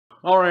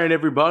All right,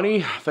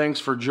 everybody.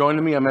 Thanks for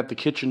joining me. I'm at the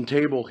kitchen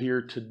table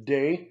here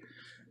today,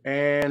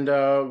 and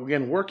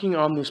again, working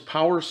on this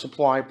power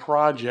supply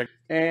project.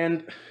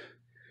 And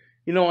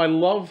I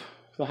love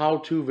the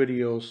how-to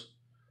videos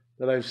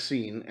that I've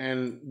seen.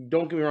 And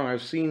don't get me wrong,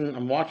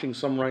 I'm watching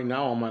some right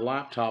now on my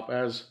laptop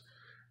as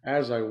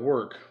I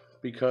work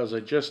because I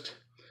just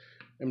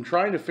am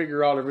trying to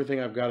figure out everything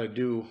I've got to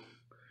do.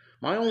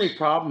 My only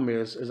problem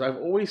is I've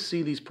always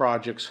see these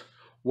projects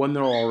when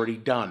they're already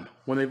done,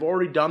 when they've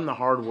already done the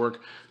hard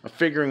work of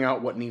figuring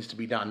out what needs to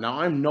be done. Now,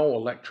 I'm no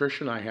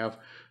electrician. I have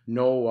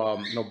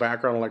no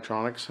background in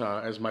electronics,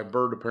 as my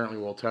bird apparently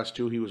will attest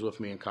to. He was with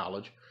me in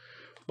college.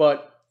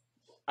 But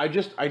I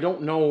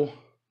don't know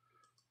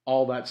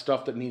all that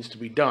stuff that needs to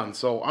be done.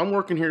 So I'm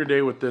working here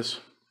today with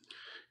this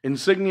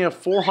Insignia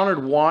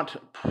 400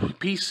 watt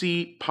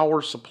PC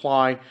power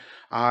supply.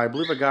 I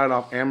believe I got it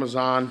off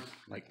Amazon,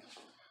 like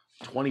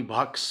 20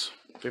 bucks,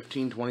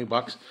 15, 20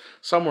 bucks,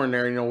 somewhere in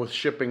there. With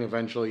shipping,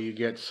 eventually you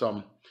get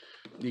some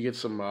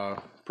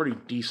pretty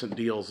decent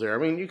deals there.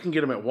 I mean, you can get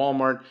them at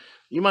Walmart.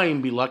 You might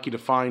even be lucky to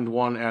find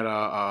one at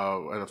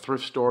a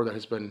thrift store that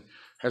has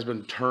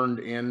been turned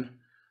in.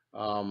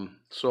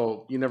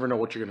 So you never know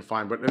what you're going to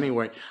find. But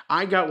anyway,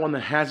 I got one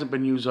that hasn't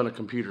been used on a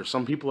computer.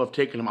 Some people have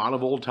taken them out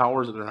of old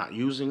towers that they're not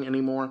using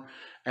anymore,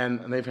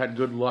 and they've had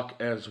good luck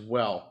as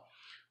well.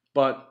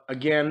 But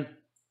again,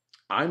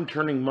 I'm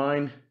turning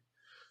mine,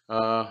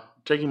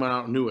 taking mine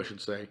out new, I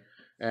should say,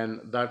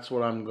 and that's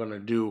what I'm going to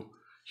do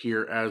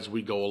here as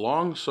we go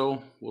along.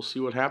 So we'll see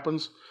what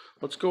happens.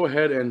 Let's go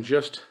ahead and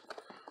just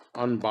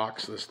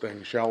unbox this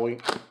thing, shall we?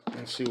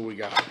 And see what we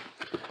got.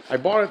 I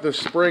bought it this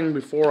spring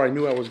before I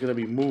knew I was going to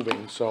be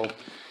moving, so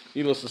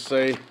needless to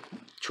say,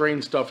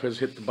 train stuff has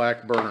hit the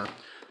back burner.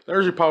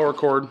 There's your power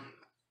cord.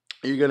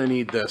 You're going to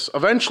need this.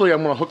 Eventually,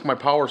 I'm going to hook my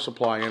power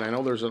supply in. I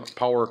know there's a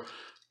power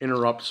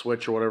interrupt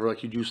switch or whatever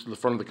like you'd use to the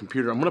front of the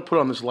computer. I'm going to put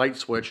on this light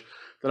switch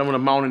that I'm going to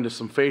mount into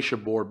some fascia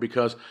board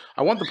because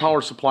I want the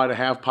power supply to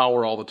have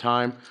power all the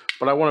time,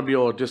 but I want to be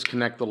able to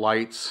disconnect the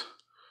lights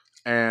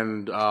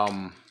and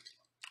turn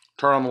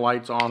on the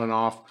lights on and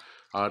off,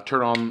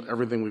 turn on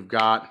everything we've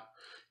got,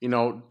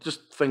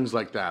 just things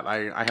like that.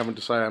 I haven't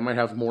decided. I might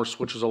have more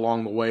switches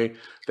along the way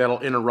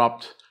that'll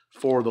interrupt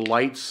for the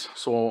lights.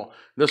 So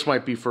this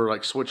might be for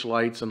like switch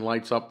lights and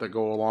lights up that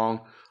go along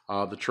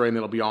the train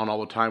that'll be on all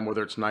the time,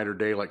 whether it's night or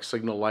day, like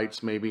signal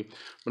lights maybe.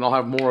 And I'll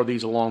have more of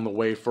these along the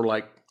way for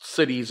like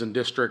cities and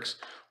districts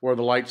where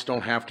the lights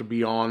don't have to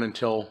be on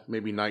until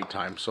maybe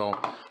nighttime. So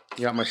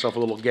got myself a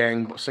little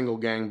single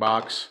gang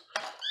box,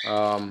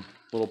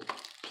 little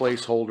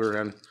placeholder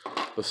and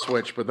the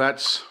switch, but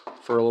that's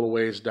for a little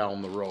ways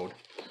down the road.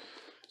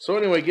 So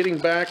anyway, getting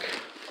back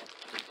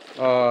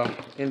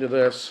into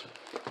this,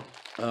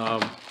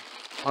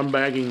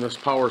 unbagging this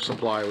power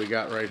supply we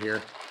got right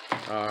here.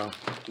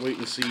 Wait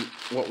and see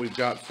what we've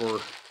got for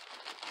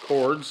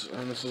cords.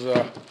 And this is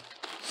a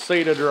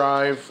SATA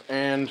drive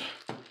and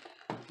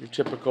your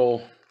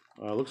typical,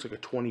 looks like a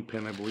 20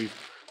 pin, I believe,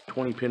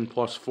 20 pin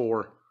plus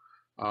 4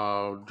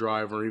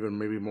 drive, or even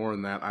maybe more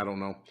than that. I don't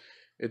know.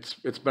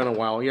 It's been a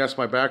while. Yes,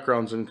 my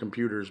background's in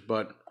computers,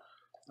 but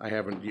I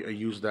haven't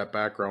used that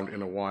background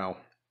in a while.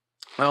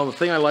 Now, the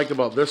thing I like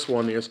about this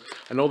one is,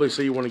 I know they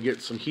say you want to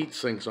get some heat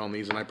sinks on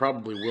these, and I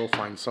probably will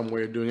find some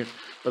way of doing it,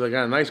 but they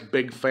got a nice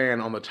big fan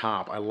on the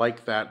top. I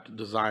like that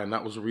design.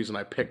 That was the reason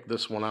I picked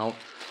this one out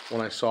when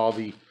I saw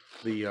the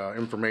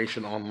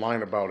information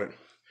online about it.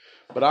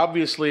 But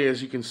obviously,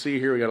 as you can see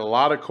here, we got a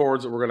lot of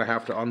cords that we're going to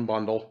have to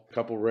unbundle. A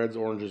couple reds,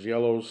 oranges,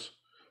 yellows.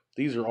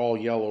 These are all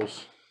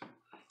yellows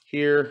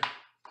here.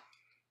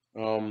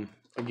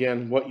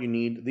 Again, what you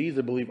need, these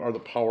I believe are the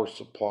power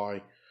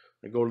supply.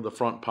 They go to the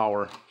front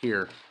power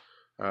here.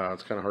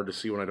 It's kind of hard to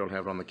see when I don't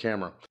have it on the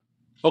camera.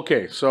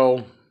 Okay,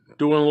 so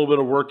doing a little bit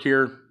of work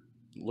here,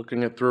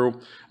 looking it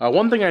through.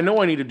 One thing I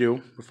know I need to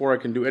do before I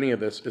can do any of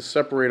this is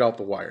separate out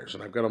the wires.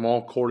 And I've got them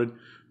all corded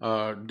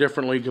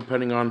differently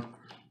depending on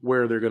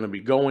where they're going to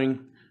be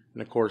going.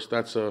 And of course,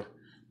 that's a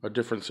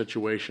different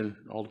situation.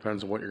 It all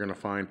depends on what you're going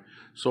to find.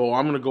 So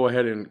I'm going to go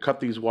ahead and cut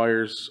these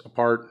wires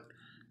apart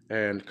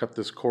and cut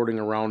this cording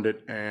around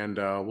it, and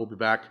we'll be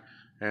back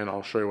and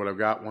I'll show you what I've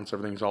got once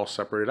everything's all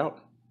separated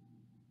out.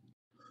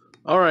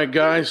 Alright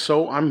guys,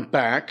 so I'm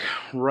back.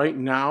 Right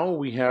now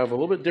we have a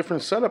little bit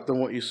different setup than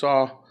what you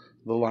saw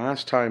the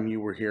last time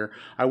you were here.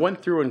 I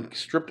went through and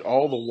stripped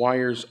all the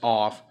wires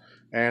off,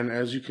 and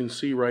as you can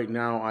see right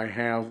now I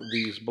have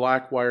these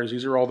black wires.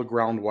 These are all the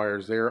ground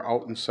wires. They're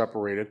out and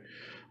separated.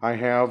 I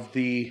have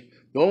the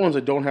only ones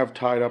I don't have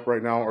tied up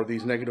right now are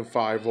these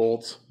 -5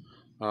 volts.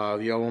 The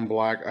yellow and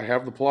black. I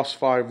have the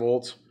 +5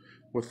 volts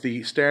with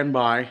the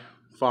standby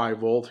 5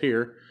 volt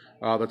here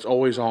that's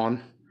always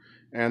on,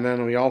 and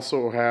then we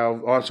also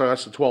have, oh, sorry,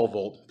 that's the 12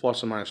 volt,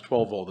 plus and minus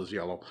 12 volt is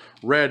yellow.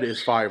 Red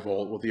is 5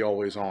 volt with the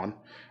always on,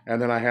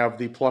 and then I have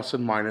the plus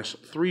and minus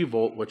 3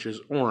 volt, which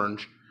is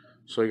orange.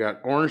 So you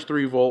got orange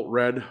 3 volt,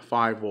 red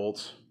 5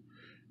 volts,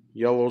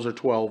 yellows are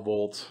 12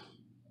 volts,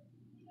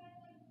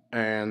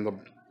 and the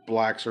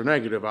blacks are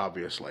negative,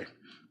 obviously.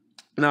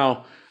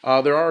 Now,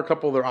 there are a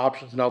couple other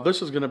options. Now,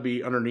 this is going to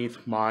be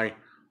underneath my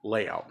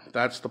layout.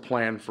 That's the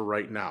plan for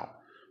right now.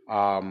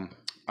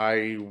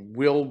 I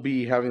will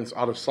be having this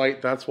out of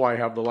sight. That's why I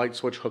have the light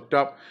switch hooked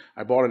up.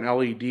 I bought an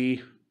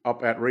LED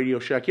up at Radio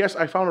Shack. Yes,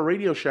 I found a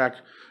Radio Shack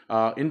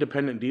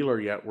independent dealer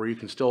yet where you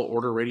can still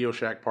order Radio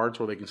Shack parts,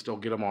 where they can still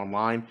get them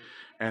online,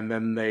 and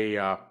then they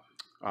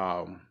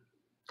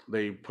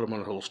put them on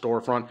a little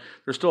storefront.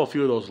 There's still a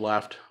few of those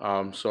left.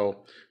 So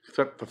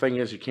except the thing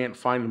is, you can't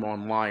find them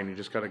online. You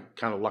just got to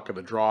kind of luck of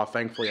the draw.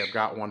 Thankfully, I've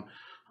got one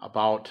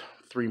about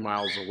 3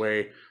 miles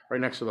away,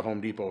 right next to the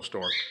Home Depot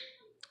store.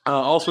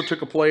 Also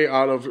took a play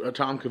out of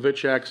Tom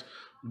Kvichak's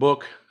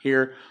book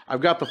here.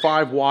 I've got the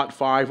 5-watt,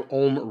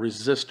 5-ohm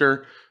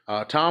resistor.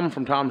 Tom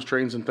from Tom's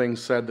Trains and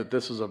Things said that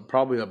this is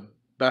probably the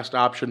best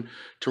option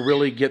to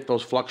really get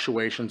those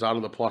fluctuations out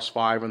of the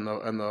 +5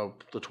 and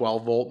the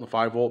 12 volt and the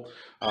 5 volt.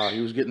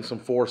 He was getting some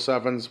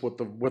 4.7s with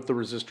the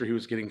resistor. He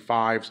was getting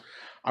 5s.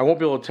 I won't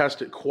be able to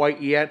test it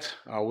quite yet.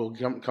 We'll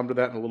come to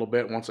that in a little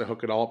bit once I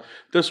hook it all up.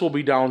 This will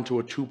be down to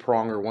a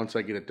 2-pronger once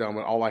I get it done,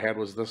 but all I had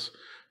was this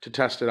to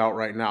test it out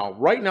right now.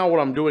 Right now, what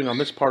I'm doing on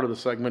this part of the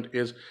segment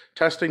is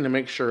testing to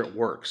make sure it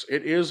works.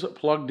 It is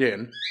plugged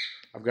in.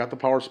 I've got the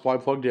power supply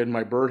plugged in.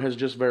 My bird has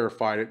just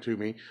verified it to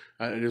me.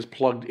 It is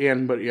plugged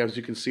in, but as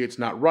you can see, it's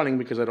not running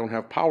because I don't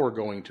have power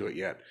going to it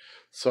yet.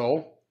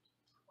 So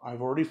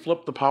I've already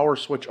flipped the power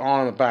switch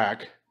on the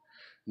back.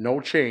 No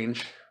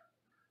change.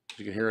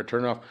 You can hear it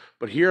turn off.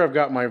 But here I've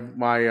got my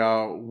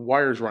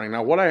wires running.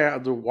 Now, what I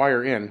have the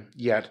wire in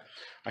yet,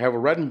 I have a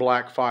red and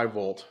black 5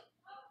 volt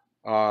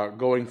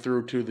going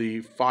through to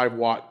the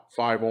 5-watt,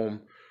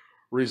 5-ohm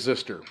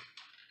resistor.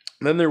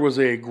 Then there was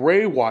a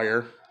gray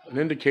wire, an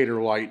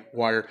indicator light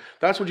wire.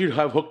 That's what you'd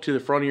have hooked to the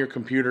front of your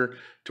computer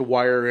to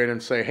wire in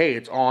and say, hey,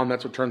 it's on.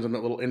 That's what turns on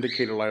that little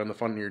indicator light on the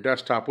front of your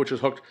desktop, which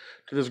is hooked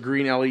to this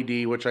green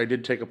LED, which I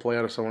did take a play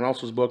out of someone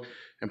else's book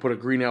and put a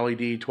green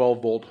LED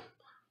 12 volt.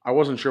 I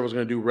wasn't sure if I was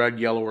going to do red,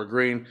 yellow, or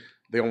green.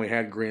 They only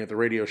had green at the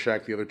Radio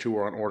Shack. The other two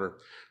were on order.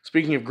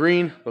 Speaking of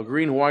green, the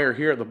green wire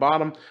here at the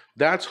bottom,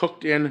 that's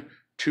hooked in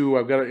to,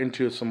 I've got it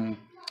into some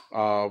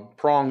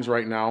prongs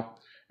right now,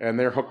 and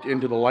they're hooked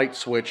into the light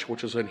switch,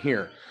 which is in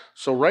here.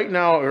 So right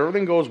now,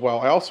 everything goes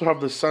well. I also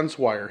have the sense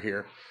wire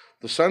here.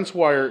 The sense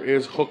wire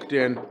is hooked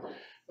in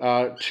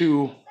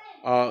to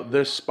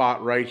this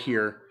spot right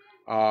here,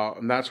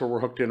 and that's where we're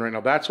hooked in right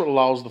now. That's what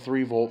allows the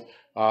 3 volt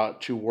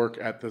to work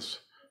at this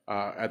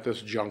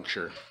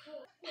juncture.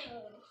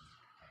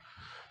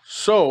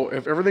 So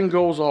if everything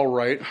goes all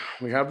right,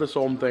 we have this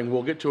ohm thing.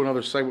 We'll get to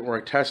another segment where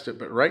I test it,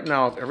 but right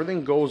now, if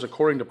everything goes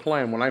according to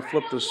plan, when I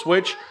flip the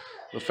switch,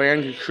 the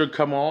fan should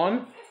come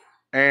on,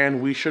 and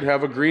we should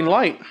have a green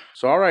light.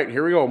 So all right,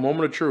 here we go,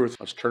 moment of truth.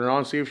 Let's turn it on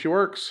and see if she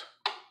works.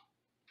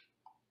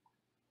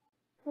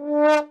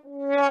 Well,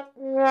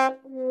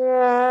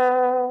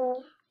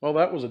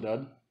 that was a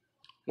dud.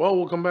 Well,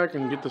 we'll come back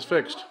and get this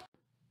fixed.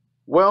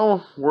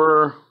 Well,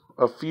 we're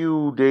a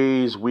few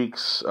days,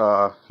 weeks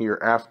here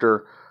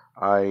after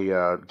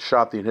I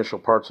shot the initial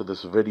parts of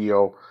this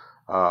video,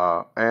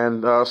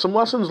 and some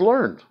lessons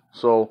learned.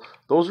 So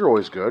those are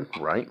always good,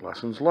 right?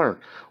 Lessons learned.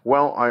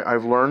 Well,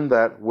 I've learned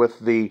that with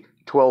the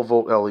 12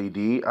 volt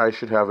LED, I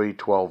should have a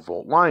 12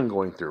 volt line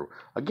going through.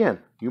 Again,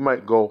 you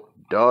might go,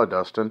 duh,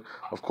 Dustin,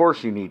 of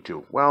course you need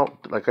to. Well,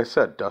 like I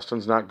said,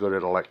 Dustin's not good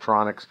at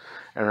electronics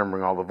and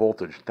remembering all the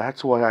voltage.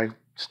 That's why I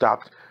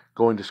stopped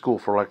going to school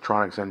for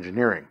electronics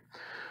engineering.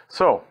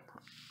 So,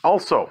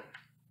 also,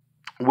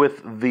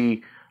 with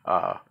the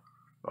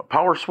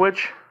power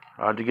switch,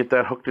 to get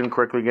that hooked in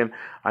correctly again,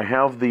 I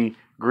have the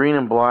green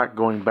and black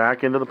going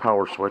back into the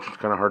power switch. It's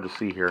kind of hard to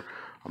see here.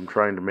 I'm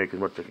trying to make as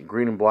much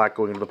green and black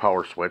going into the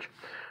power switch.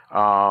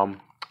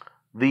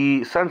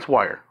 The sense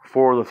wire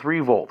for the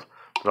 3 volt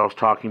that I was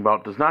talking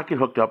about does not get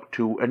hooked up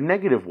to a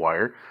negative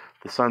wire.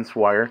 The sense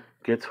wire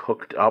gets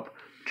hooked up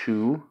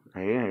to,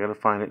 hey, I gotta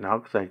find it now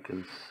because I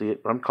can see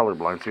it. I'm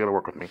colorblind, so you gotta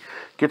work with me.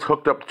 Gets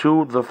hooked up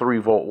to the 3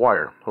 volt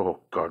wire. Oh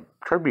God,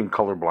 try being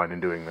colorblind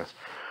and doing this.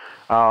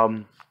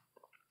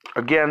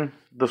 Again,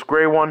 this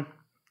gray one,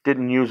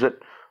 didn't use it.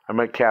 I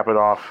might cap it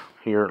off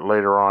here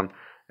later on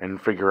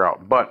and figure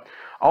out. But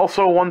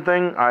also one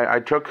thing, I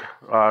took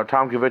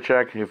Tom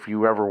Kvichak, if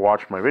you ever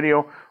watch my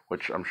video,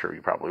 which I'm sure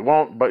you probably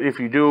won't, but if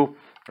you do,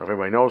 or if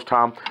anybody knows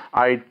Tom,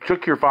 I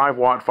took your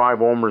 5-watt,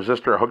 5-ohm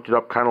resistor, I hooked it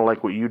up kind of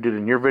like what you did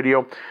in your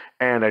video,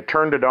 and I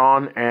turned it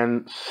on,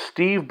 and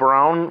Steve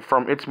Brown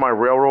from It's My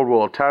Railroad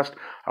will attest.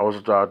 I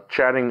was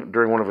chatting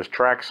during one of his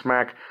Track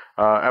Smack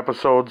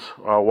episodes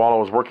while I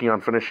was working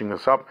on finishing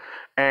this up,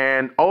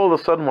 and all of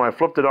a sudden when I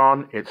flipped it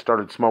on, it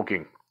started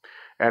smoking,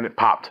 and it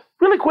popped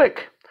really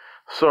quick.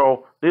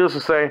 So, needless to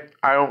say,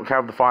 I don't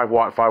have the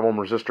 5-watt, 5-ohm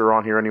resistor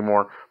on here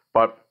anymore,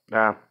 but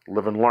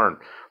live and learn.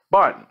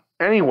 But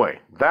anyway,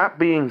 that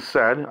being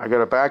said, I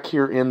got it back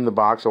here in the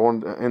box,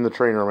 in the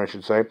train room, I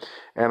should say,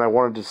 and I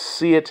wanted to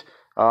see it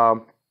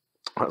come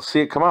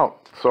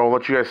out. So I'll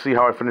let you guys see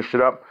how I finished it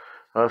up.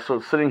 So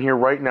it's sitting here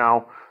right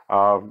now.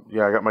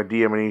 Yeah, I got my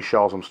DM&E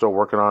shells I'm still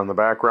working on in the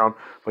background.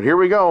 But here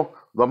we go.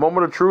 The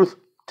moment of truth,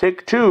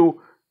 take 2,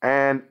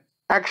 and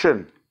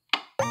action.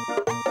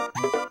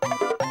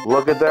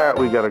 Look at that.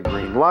 We got a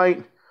green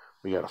light.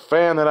 We got a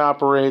fan that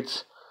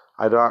operates.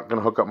 I'm not going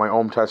to hook up my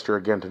ohm tester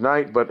again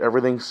tonight, but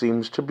everything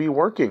seems to be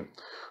working.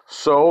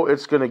 So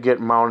it's going to get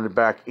mounted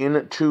back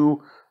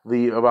into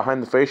the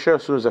behind the fascia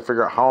as soon as I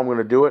figure out how I'm going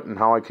to do it and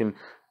how I can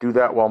do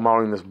that while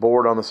mounting this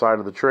board on the side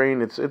of the train.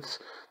 There's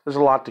a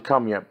lot to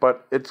come yet,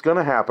 but it's going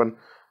to happen.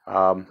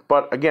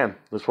 But again,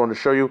 just wanted to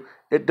show you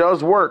it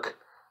does work.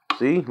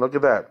 See, look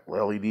at that.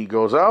 LED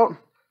goes out,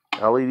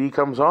 LED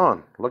comes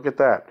on. Look at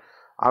that.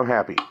 I'm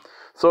happy.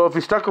 So if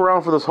you stuck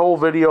around for this whole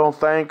video,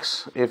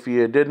 thanks. If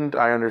you didn't,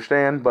 I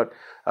understand. But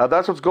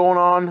that's what's going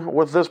on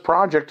with this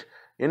project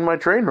in my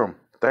train room.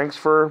 Thanks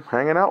for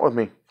hanging out with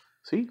me.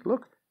 See,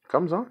 look, it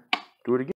comes on. Do it again.